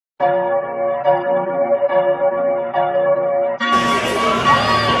Real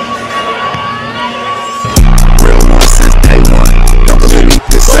one since day one. Don't believe me?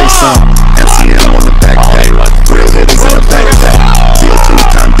 Just say something. MCM on the backpack. Real hitters in the backpack. ZO2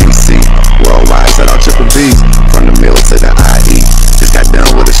 time DC. Worldwide, shout out triple B's. From the mill to the IE. Just got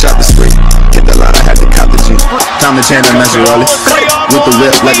done with a shopping spree. Hit the lot, I had to cop the G. Time to change the measure rolling. With the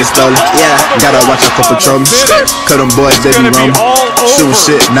whip like it's stolen. Yeah, gotta watch out for patrolling. Cut them boys, they be roaming. Shooting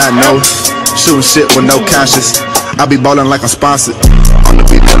shit, not know. Shooting shit with no conscience. I be ballin' like I'm sponsored. On the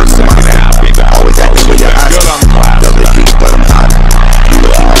beat, on the monster. Always acting with your eyes. Double heat, but I'm hot. You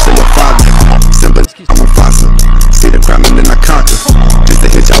looking like your father. Simple, I'm a foster. See the crime and then I conquer. Just to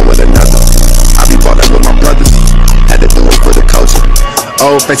hit y'all with another. I be ballin' with my brothers. Had to do it for the culture.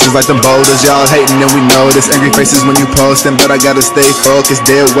 Old faces like them boulders, y'all hating and we know this. Angry faces when you postin', but I gotta stay focused.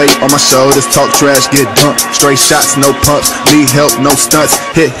 Dead weight on my shoulders, talk trash, get dumped. Straight shots, no pumps, need help, no stunts.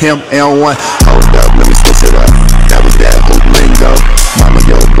 Hit him L1. Hold up, let me switch it up. That was that hoop lingo. Mama,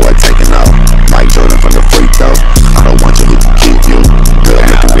 yo, boy, taking off. Mike Jordan from the free throw. I don't want you, who can keep you. Good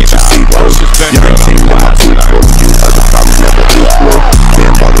looking with your sequels. Young team with my people. You other problems never equal.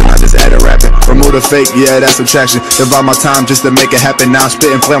 Being ballin', I just add a rapping. Remove the fake, yeah, that's subtraction. Divide my time just to make it happen. Now I'm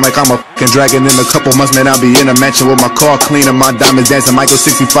spitting flame like I'm a fucking dragon. In a couple months, man, I'll be in a mansion with my car cleaning, my diamonds dancing. Michael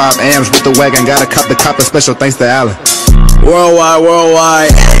 65 amps with the wagon. Gotta cop the copper special thanks to Allen. Worldwide,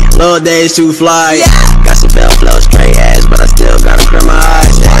 worldwide. Little days to fly. Got some bell flow, straight ass, but I still gotta clear my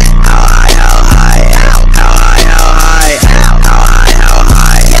eyes. How high, how high, how high, how high, how high, how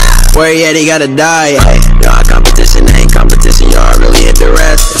high. Where he at, he gotta die. Y'all competition ain't competition, y'all really hit the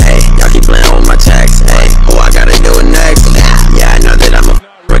rest. Y'all keep playing with my checks. Who I gotta do it next? Yeah, I know that I'm a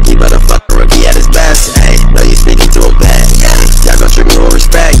rookie, but a fucking rookie at his best. Know you speaking to a vet. Y'all gon' treat me with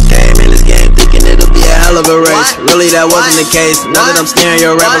respect. Came in this game thinking it'll be a hell of a race. Really, that wasn't the case. Now that I'm staring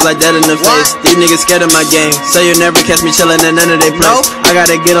your rappers like that in the face. These niggas scared of my game, so you'll never catch me chillin' in none of they place. I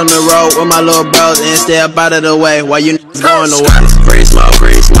gotta get on the road with my little bros and stay up out of the way while you niggas going away. Free smoke,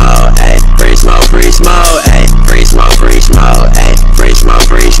 ayy. Free smoke, ayy. Free smoke, ayy. Free smoke,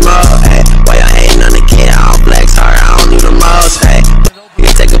 ayy. Why y'all hating on the kid? I don't flex hard, I don't do the most, ayy. You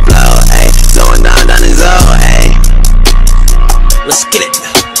can take a blow, ayy. Blowing down his zone, ayy. Let's get it.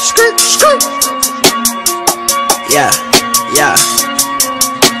 Skirt, skirt. Yeah, yeah.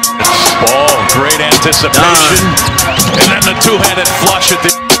 Ball, great anticipation. And then the two-handed flush at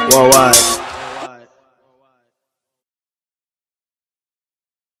the... Worldwide.